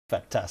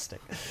Fantastic.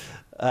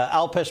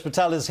 Alpesh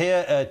Patel is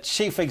here,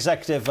 Chief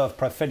Executive of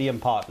Profidium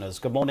Partners.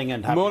 Good morning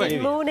and Happy New Year.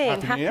 Good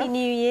morning. Happy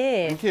New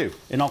Year. Thank you.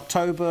 In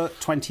October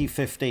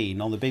 2015,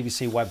 on the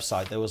BBC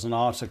website, there was an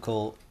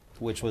article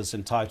which was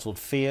entitled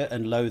 "Fear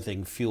and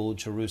Loathing Fuel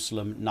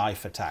Jerusalem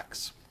Knife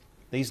Attacks."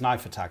 These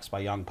knife attacks by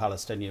young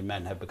Palestinian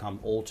men have become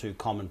all too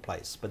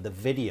commonplace, but the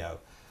video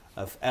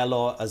of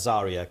Elor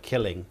Azaria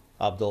killing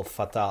Abdel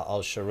Fattah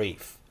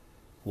al-Sharif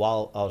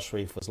while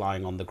al-Sharif was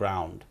lying on the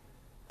ground,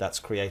 that's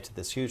created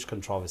this huge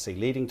controversy,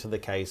 leading to the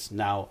case,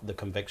 now the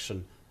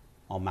conviction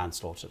on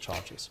manslaughter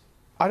charges.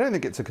 I don't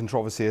think it's a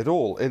controversy at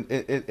all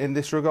in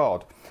this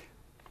regard.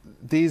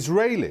 The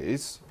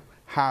Israelis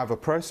have a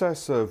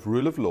process of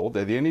rule of law.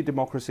 They're the only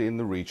democracy in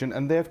the region,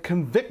 and they've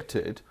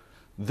convicted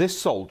this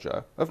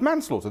soldier of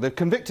manslaughter. They've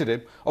convicted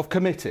him of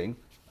committing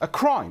a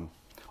crime.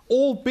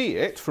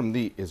 Albeit, from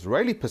the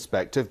Israeli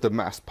perspective, the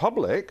mass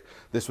public,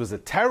 this was a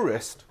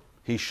terrorist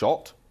he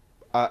shot.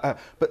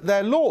 But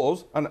their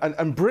laws,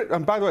 and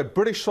by the way,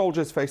 British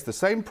soldiers face the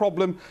same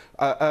problem,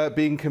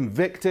 being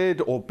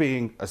convicted or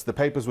being, as the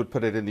papers would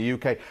put it in the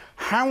UK,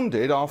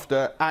 hounded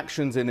after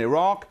actions in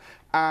Iraq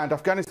and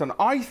Afghanistan.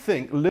 I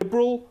think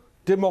liberal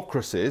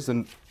democracies,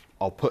 and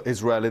I'll put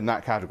Israel in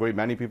that category,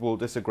 many people will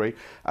disagree,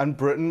 and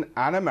Britain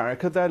and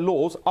America, their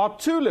laws are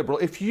too liberal.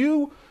 If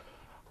you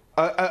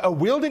are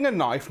wielding a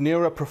knife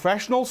near a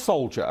professional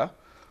soldier,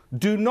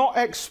 do not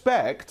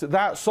expect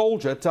that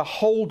soldier to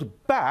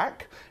hold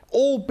back,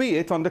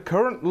 albeit under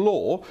current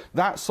law,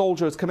 that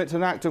soldier has committed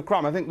an act of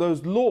crime. I think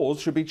those laws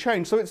should be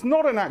changed. So it's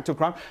not an act of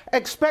crime.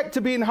 Expect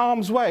to be in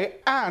harm's way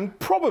and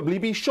probably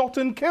be shot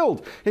and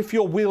killed if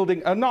you're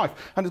wielding a knife.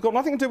 And it's got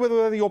nothing to do with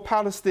whether you're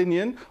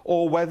Palestinian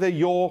or whether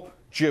you're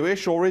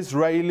Jewish or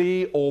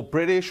Israeli or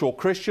British or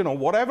Christian or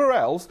whatever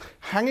else.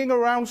 Hanging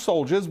around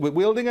soldiers with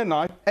wielding a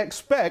knife,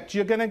 expect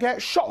you're going to get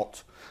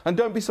shot. And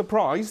don't be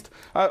surprised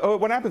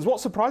when it happens.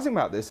 What's surprising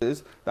about this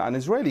is that an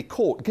Israeli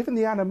court, given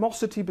the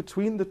animosity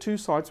between the two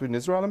sides, between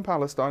Israel and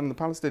Palestine and the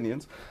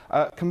Palestinians,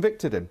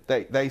 convicted him.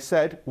 They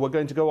said, we're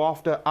going to go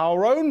after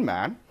our own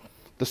man,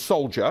 the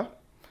soldier,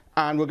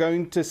 and we're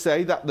going to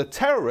say that the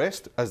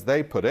terrorist, as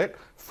they put it,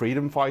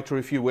 freedom fighter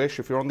if you wish,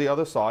 if you're on the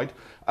other side,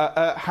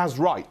 has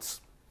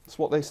rights. That's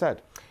what they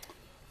said.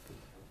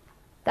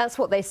 That's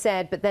what they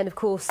said, but then, of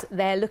course,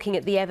 they're looking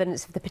at the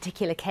evidence of the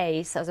particular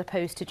case as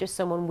opposed to just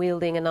someone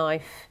wielding a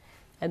knife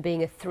and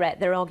being a threat.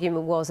 Their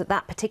argument was at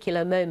that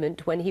particular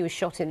moment when he was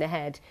shot in the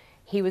head,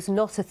 he was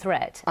not a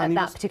threat at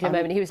that particular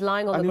moment. He was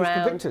lying on the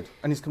ground.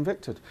 And he's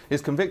convicted.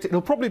 He's convicted.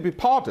 He'll probably be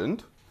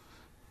pardoned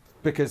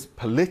because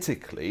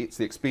politically it's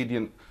the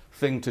expedient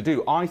thing to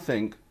do. I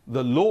think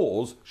the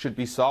laws should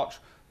be such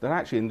that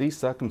actually in these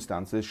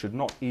circumstances should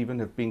not even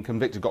have been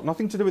convicted. Got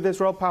nothing to do with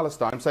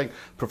Israel-Palestine. I'm saying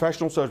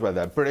professional soldiers, whether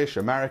they're British,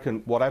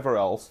 American, whatever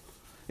else,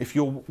 if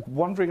you're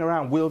wandering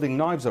around wielding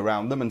knives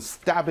around them and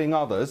stabbing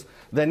others,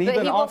 then even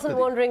after... But he wasn't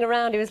wandering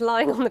around, he was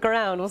lying on the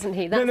ground, wasn't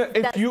he?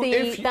 That's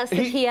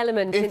the key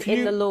element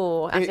in the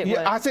law, as it were.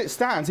 As it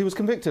stands, he was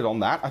convicted on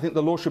that. I think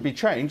the law should be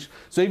changed.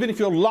 So even if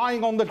you're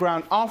lying on the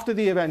ground after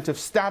the event of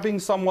stabbing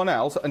someone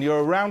else and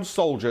you're around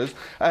soldiers,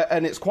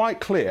 and it's quite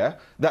clear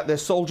that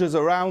there's soldiers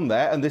around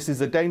there and this is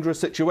a dangerous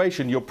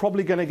situation, you're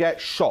probably going to get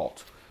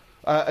shot.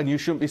 And you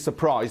shouldn't be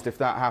surprised if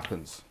that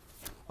happens.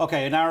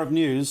 OK, in Arab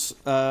news,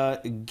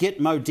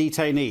 Gitmo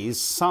detainees,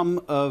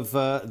 some of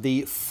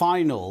the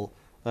final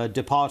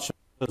departures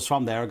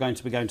from there are going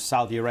to be going to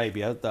Saudi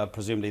Arabia.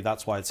 Presumably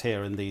that's why it's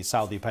here in the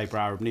Saudi paper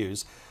Arab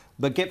News.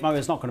 But Gitmo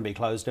is not going to be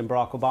closed in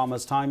Barack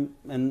Obama's time,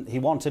 and he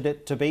wanted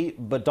it to be,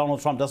 but Donald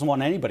Trump doesn't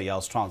want anybody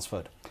else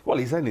transferred. Well,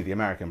 he's only the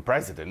American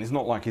president. It's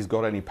not like he's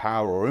got any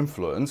power or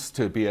influence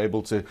to be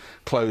able to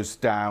close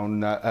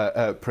down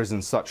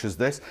prisons such as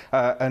this.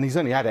 And he's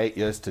only had 8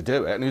 years to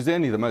do it. And it was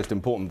only the most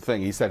important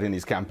thing he said in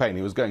his campaign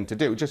he was going to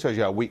do. It just shows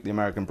you how weak the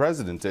American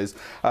president is.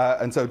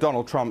 And so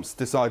Donald Trump's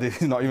decided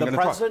he's not even going to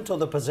try. The president or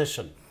the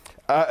position?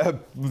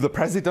 The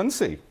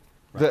presidency.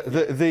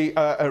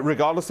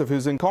 Regardless of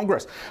who's in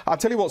Congress. I'll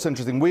tell you what's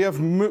interesting. We're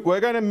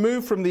going to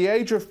move from the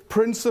age of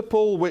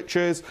principle, which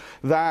is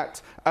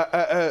that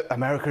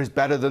America is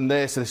better than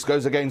this. This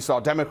goes against our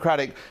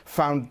democratic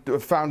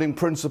founding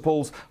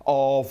principles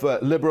of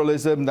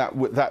liberalism,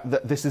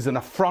 that this is an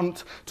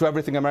affront to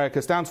everything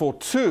America stands for,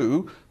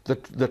 to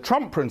the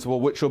Trump principle,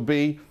 which will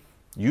be,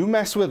 you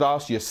mess with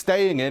us, you're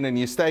staying in, and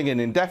you're staying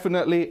in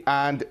indefinitely,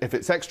 and if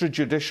it's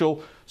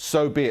extrajudicial,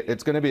 so be it.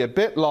 It's going to be a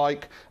bit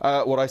like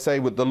what I say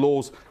with the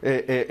laws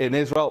in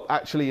Israel.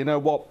 Actually, you know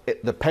what?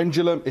 The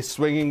pendulum is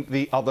swinging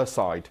the other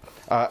side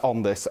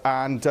on this.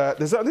 And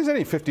there's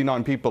only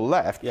 59 people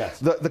left. Yes.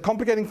 The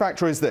complicating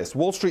factor is this.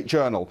 Wall Street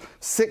Journal,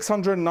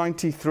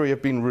 693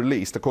 have been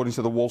released, according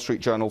to the Wall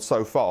Street Journal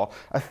so far.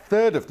 A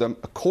third of them,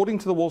 according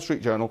to the Wall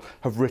Street Journal,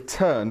 have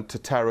returned to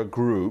terror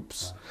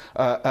groups.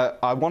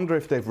 I wonder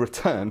if they've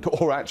returned,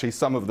 or actually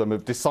some of them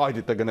have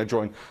decided they're going to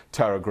join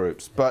terror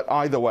groups. But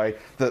either way,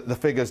 the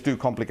figures do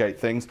complicate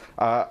things.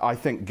 I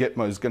think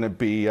Gitmo is going to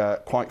be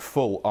quite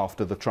full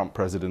after the Trump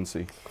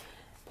presidency.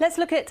 Let's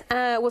look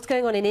at what's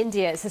going on in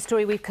India. It's a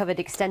story we've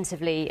covered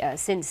extensively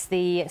since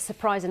the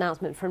surprise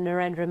announcement from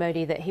Narendra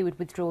Modi that he would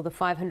withdraw the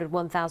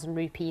 501,000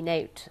 rupee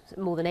note,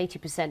 more than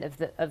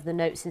 80% of the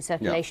notes in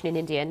circulation in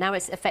India. Now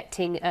it's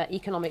affecting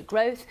economic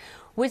growth.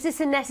 Was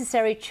this a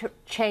necessary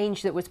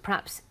change that was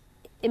perhaps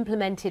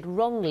implemented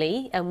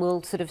wrongly and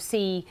will sort of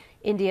see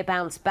India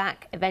bounce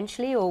back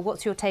eventually, or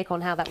what's your take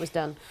on how that was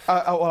done?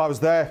 Well, I was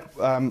there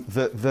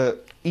the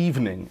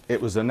evening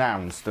it was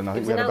announced, and I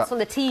think it was announced on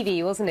the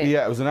TV, wasn't it?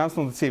 Yeah, it was announced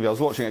on the TV. I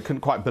was watching it,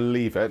 couldn't quite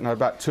believe it, and I had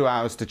about 2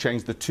 hours to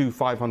change the two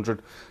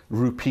 500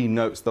 rupee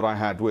notes that I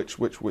had, which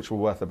were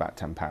worth about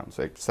 £10,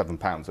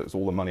 £7. It was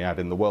all the money I had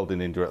in the world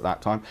in India at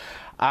that time.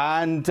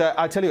 And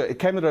I tell you, it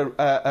came at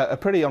a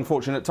pretty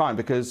unfortunate time,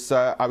 because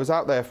I was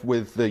out there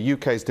with the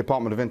UK's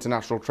Department of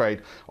International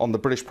Trade on the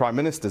British Prime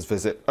Minister's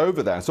visit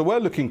over there. So we're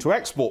looking to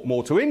export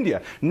more to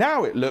India.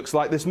 Now it looks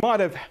like this might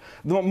have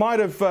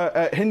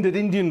hindered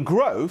Indian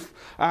growth,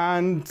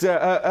 and you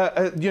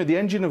know, the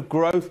engine of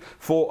growth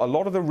for a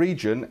lot of the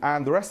region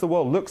and the rest of the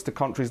world looks to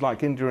countries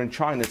like India and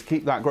China to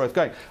keep that growth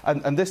going.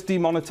 And this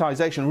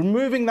demonetization,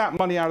 removing that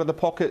money out of the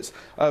pockets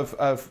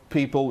of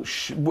people,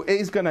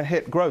 is going to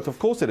hit growth. Of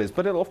course it is,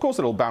 but of course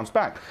it'll bounce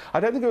back. I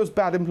don't think it was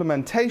bad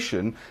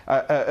implementation.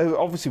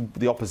 Obviously,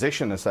 the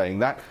opposition are saying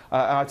that.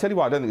 And I tell you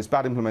why I don't think it's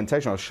bad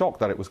implementation. I was shocked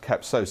that it was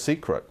kept so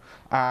secret.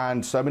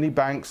 And so many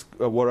banks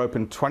were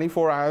open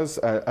 24 hours.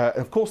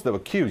 Of course, there were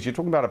queues. You're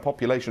talking about a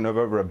population of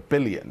over 1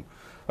 billion.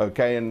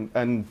 Okay,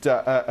 and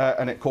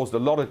it caused a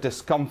lot of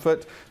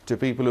discomfort to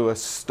people who are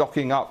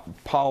stocking up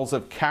piles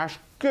of cash.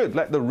 Good,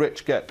 let the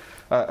rich get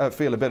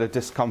feel a bit of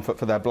discomfort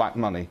for their black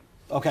money.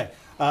 Okay.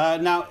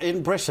 Now,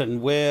 in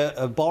Britain,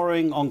 we're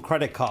borrowing on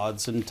credit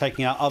cards and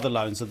taking out other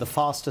loans at the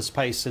fastest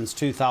pace since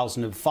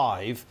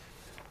 2005.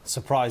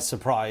 Surprise,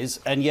 surprise.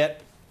 And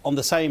yet, on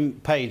the same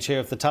page here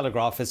of the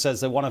Telegraph, it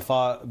says that one of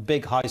our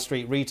big high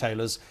street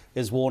retailers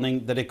is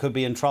warning that it could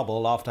be in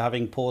trouble after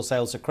having poor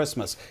sales at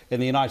Christmas. In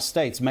the United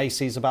States,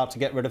 Macy's about to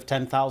get rid of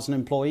 10,000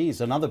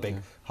 employees, another big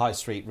high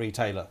street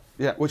retailer.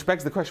 Yeah, which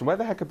begs the question, where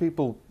the heck are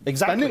people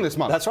spending this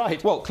money? That's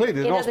right. Well,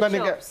 clearly they're not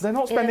spending it. They're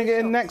not spending it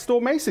in next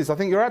door Macy's. I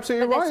think you're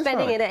absolutely right. They're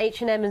spending it at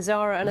H&M and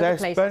Zara and other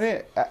places. They're spending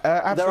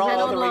it. There are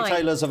other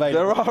retailers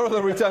available. There are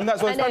other retailers, and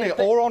that's why they're spending it,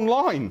 or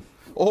online.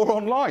 Or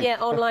online. Yeah,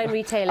 online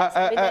retailers.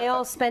 I mean, they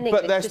are spending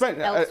it just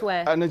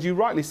elsewhere. And as you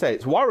rightly say,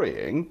 it's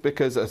worrying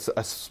because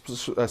a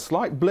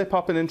slight blip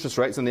up in interest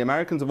rates, and the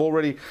Americans have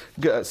already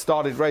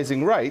started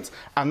raising rates,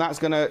 and that's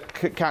going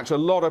to catch a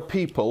lot of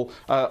people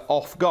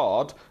off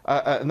guard,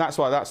 and that's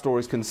why that story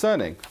is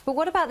concerning. But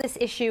what about this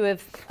issue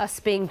of us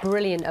being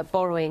brilliant at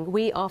borrowing?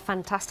 We are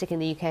fantastic in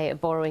the UK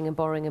at borrowing and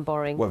borrowing and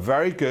borrowing. We're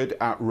very good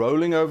at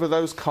rolling over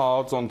those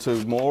cards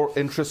onto more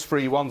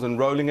interest-free ones and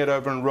rolling it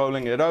over and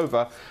rolling it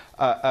over.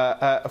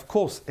 Of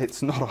course,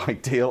 it's not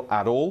ideal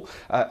at all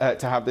to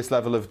have this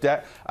level of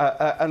debt.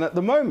 And at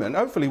the moment,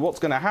 hopefully what's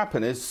going to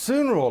happen is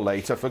sooner or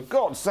later, for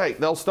God's sake,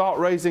 they'll start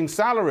raising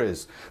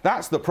salaries.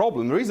 That's the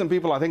problem. The reason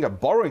people, I think, are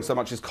borrowing so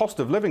much is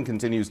cost of living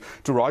continues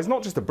to rise.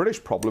 Not just a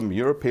British problem,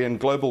 European,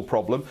 global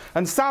problem.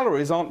 And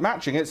salaries aren't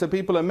matching it, so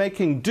people are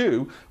making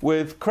do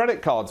with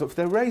credit cards. If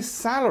they raise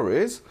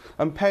salaries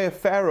and pay a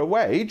fairer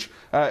wage,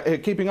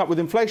 keeping up with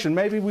inflation,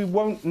 maybe we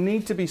won't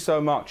need to be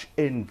so much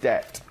in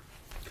debt.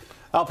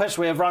 Alpesh,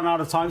 we have run out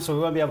of time, so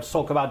we won't be able to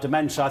talk about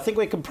dementia. I think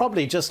we can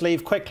probably just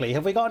leave quickly.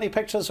 Have we got any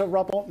pictures of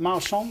Robert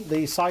Marchand,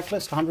 the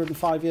cyclist,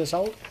 105 years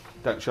old?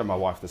 Don't show my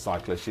wife the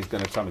cyclist. She's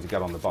going to tell me to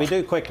get on the bike. We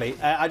do quickly.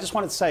 I just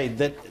wanted to say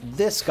that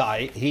this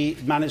guy, he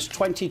managed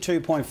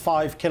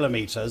 22.5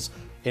 kilometres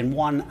in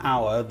 1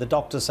 hour. The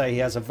doctors say he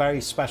has a very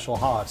special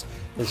heart.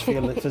 His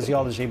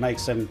physiology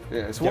makes him...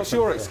 Yeah, so what's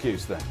your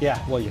excuse then? Yeah,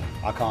 well,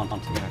 I can't.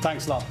 Yeah.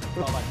 Thanks a lot.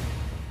 Bye-bye.